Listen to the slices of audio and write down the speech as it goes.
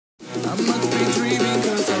I must be dreaming,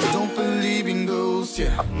 cause I don't believe in ghosts,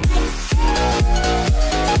 yeah.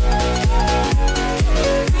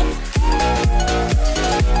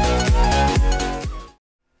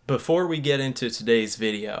 Before we get into today's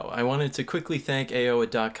video, I wanted to quickly thank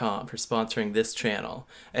Aoa.com for sponsoring this channel.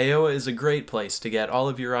 Aoa is a great place to get all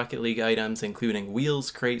of your Rocket League items, including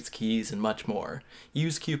wheels, crates, keys, and much more.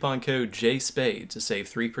 Use coupon code JSPADE to save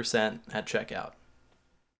 3% at checkout.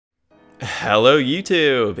 Hello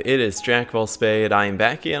YouTube, it is JackBallSpade. I am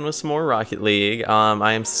back again with some more Rocket League.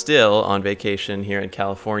 I am still on vacation here in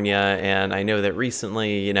California, and I know that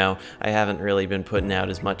recently, I haven't really been putting out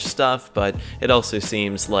as much stuff, but it also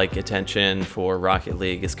seems like attention for Rocket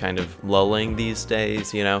League is kind of lulling these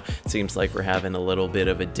days, It seems like we're having a little bit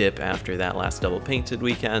of a dip after that last double painted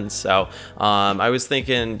weekend, so I was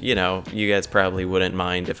thinking, you guys probably wouldn't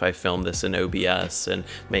mind if I filmed this in OBS and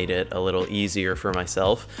made it a little easier for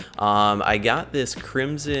myself. I got this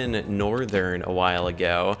Crimson Northern a while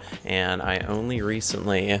ago, and I only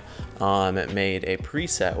recently made a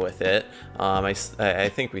preset with it. I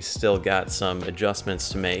think we still got some adjustments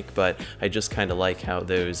to make, but I just kind of like how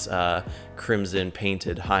those crimson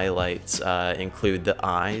painted highlights include the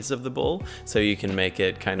eyes of the bull, so you can make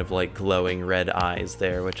it kind of like glowing red eyes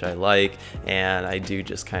there, which I like, and I do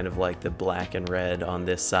just kind of like the black and red on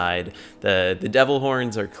this side. The devil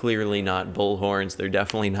horns are clearly not bull horns, they're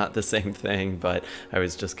definitely not the same thing, but I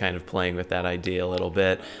was just kind of playing with that idea a little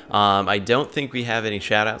bit. I don't think we have any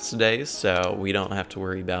shoutouts today, so we don't have to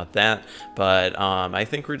worry about that, but I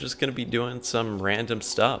think we're just going to be doing some random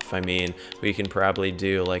stuff. I mean, we can probably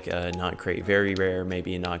do like a non-crate very rare,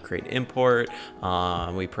 maybe a non-crate import.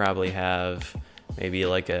 We probably have maybe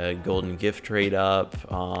like a golden gift trade up.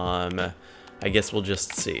 I guess we'll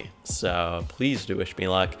just see. So please do wish me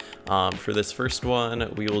luck. For this first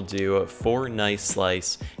one, we will do 4 nice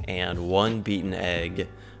slice and 1 beaten egg.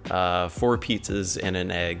 4 pizzas and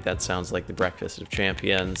an egg. That sounds like the breakfast of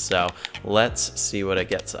champions. So let's see what it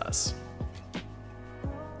gets us.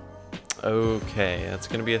 Okay, that's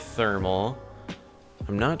gonna be a thermal.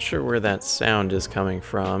 I'm not sure where that sound is coming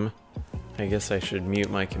from. I guess I should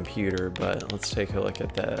mute my computer, but let's take a look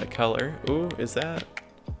at the color. Ooh, is that?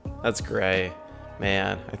 That's gray.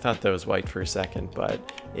 Man, I thought that was white for a second, but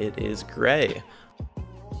it is gray.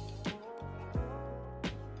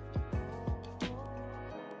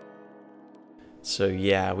 So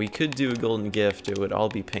yeah, we could do a golden gift. It would all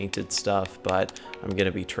be painted stuff, but I'm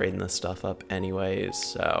gonna be trading this stuff up anyways,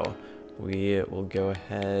 so we will go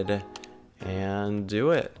ahead and do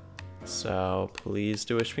it. So please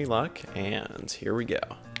do wish me luck, and here we go.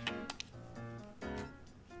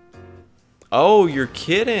 Oh, you're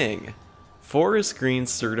kidding! Forest Green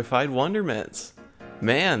certified Wonderments.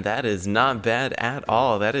 Man, that is not bad at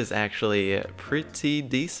all. That is actually pretty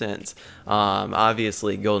decent.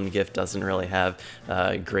 Obviously, Golden Gift doesn't really have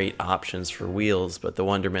great options for wheels, but the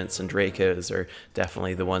Wonderments and Dracos are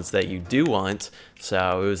definitely the ones that you do want.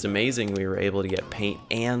 So it was amazing we were able to get paint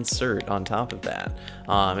and cert on top of that.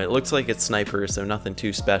 It looks like it's sniper, so nothing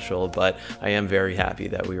too special, but I am very happy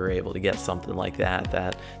that we were able to get something like that.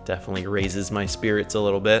 That definitely raises my spirits a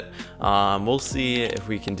little bit. We'll see if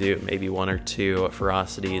we can do maybe 1 or 2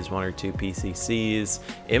 ferocities, 1 or 2 PCCs.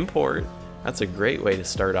 Import, that's a great way to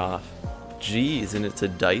start off. Jeez, and it's a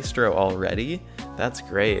dice draw already? That's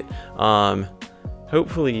great.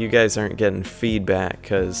 Hopefully you guys aren't getting feedback,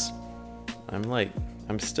 because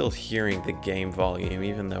I'm still hearing the game volume,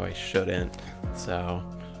 even though I shouldn't. So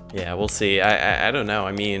yeah, we'll see. I don't know.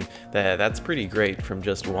 I mean, that's pretty great from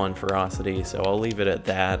just 1 ferocity, so I'll leave it at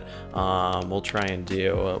that. We'll try and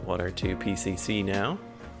do 1 or 2 PCC now.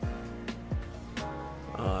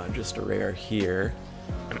 Just a rare here.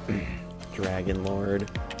 Dragon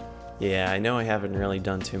Lord. Yeah, I know I haven't really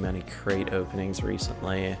done too many crate openings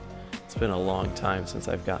recently. It's been a long time since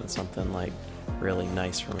I've gotten something like really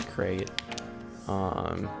nice from a crate.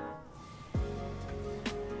 I'm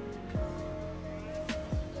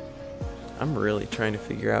really trying to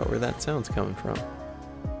figure out where that sound's coming from.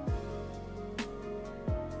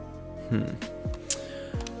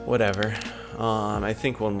 Whatever. I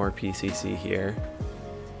think 1 more PCC here.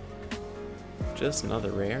 Just another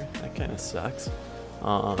rare? That kind of sucks.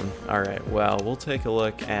 Alright, well, we'll take a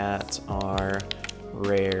look at our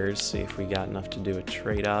rares, see if we got enough to do a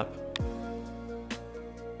trade up.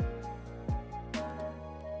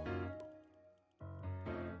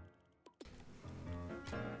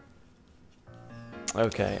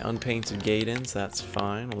 Okay, unpainted Gaydens, that's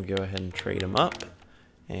fine. We'll go ahead and trade them up.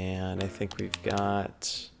 And I think we've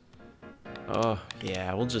got... Oh,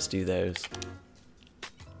 yeah, we'll just do those.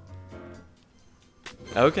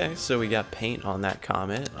 Okay, so we got paint on that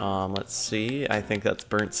comet. Let's see. I think that's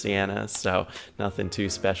burnt sienna, so nothing too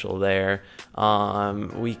special there.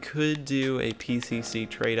 We could do a PCC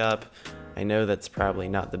trade up. I know that's probably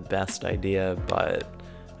not the best idea, but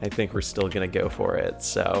I think we're still gonna go for it.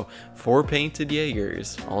 So 4 painted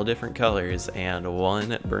Jaegers, all different colors, and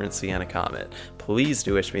 1 burnt sienna comet. Please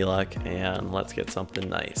do wish me luck, and let's get something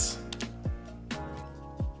nice.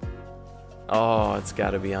 Oh, it's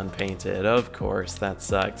gotta be unpainted. Of course, that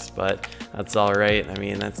sucks, but that's alright. I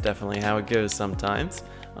mean, that's definitely how it goes sometimes.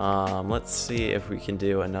 Let's see if we can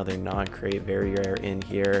do another non-crate very rare in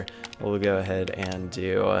here. We'll go ahead and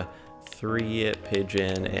do 3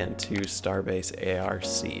 pigeon and 2 starbase ARC.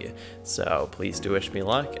 So please do wish me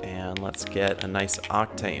luck, and let's get a nice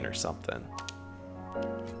octane or something.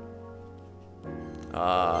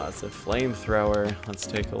 It's a flamethrower. Let's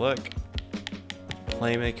take a look.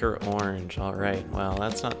 Playmaker orange. Alright, well,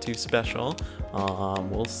 that's not too special.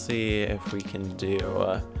 We'll see if we can do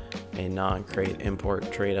a non-crate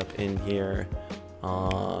import trade up in here.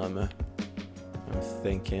 I'm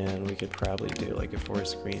thinking we could probably do like a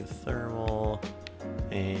forest green thermal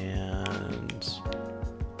and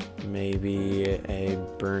maybe a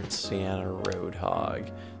burnt sienna roadhog.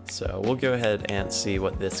 So we'll go ahead and see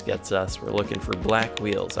what this gets us. We're looking for black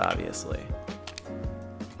wheels, obviously.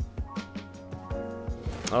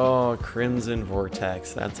 Oh, Crimson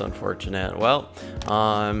Vortex. That's unfortunate. Well,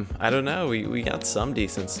 I don't know. We got some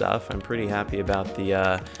decent stuff. I'm pretty happy about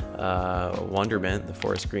the Wonderment. The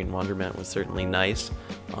forest green Wonderment was certainly nice.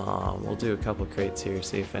 We'll do a couple crates here,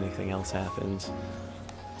 see if anything else happens.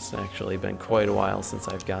 It's actually been quite a while since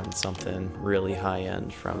I've gotten something really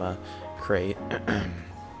high-end from a crate.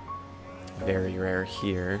 Very rare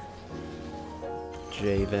here.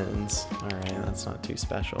 Javens. Alright, that's not too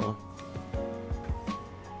special.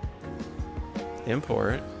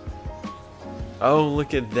 Import. Oh,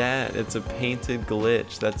 look at that. It's a painted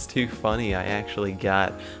glitch. That's too funny. I actually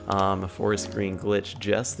got a forest green glitch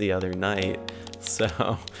just the other night.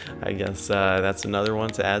 So I guess that's another one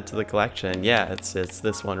to add to the collection. Yeah, it's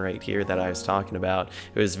this one right here that I was talking about.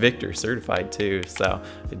 It was Victor certified too, so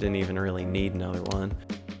it didn't even really need another one.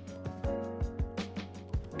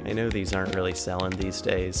 I know these aren't really selling these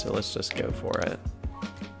days, so let's just go for it.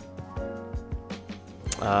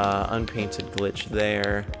 Unpainted glitch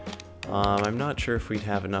there. I'm not sure if we'd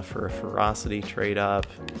have enough for a ferocity trade up.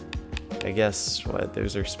 I guess, what,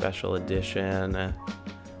 those are special edition.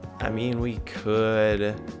 I mean, we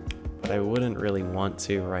could, but I wouldn't really want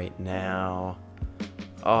to right now.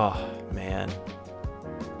 Oh, man.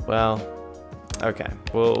 Well, okay.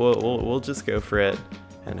 We'll just go for it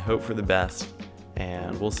and hope for the best,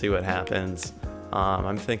 and we'll see what happens.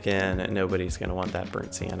 I'm thinking nobody's gonna want that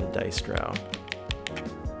burnt sienna distro.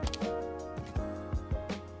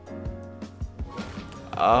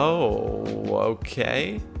 Oh,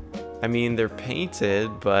 okay. I mean, they're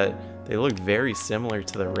painted, but they look very similar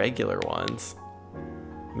to the regular ones.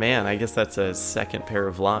 Man, I guess that's a second pair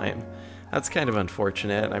of lime. That's kind of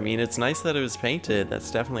unfortunate. I mean, it's nice that it was painted.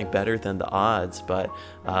 That's definitely better than the odds, but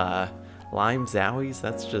lime zowies,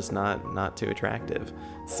 that's just not too attractive.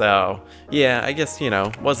 So yeah, I guess, you know,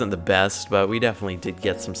 wasn't the best, but we definitely did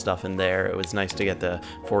get some stuff in there. It was nice to get the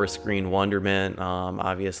forest green Wonderment.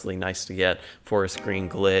 Obviously nice to get forest green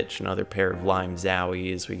glitch, another pair of lime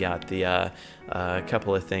zowies. We got the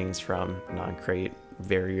couple of things from non-crate,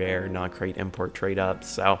 very rare non-crate import trade ups.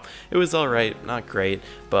 So it was all right, not great,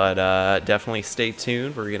 but definitely stay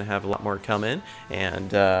tuned. We're gonna have a lot more coming,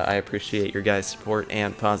 and I appreciate your guys' support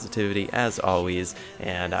and positivity as always,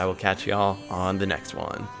 and I will catch y'all on the next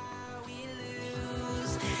one.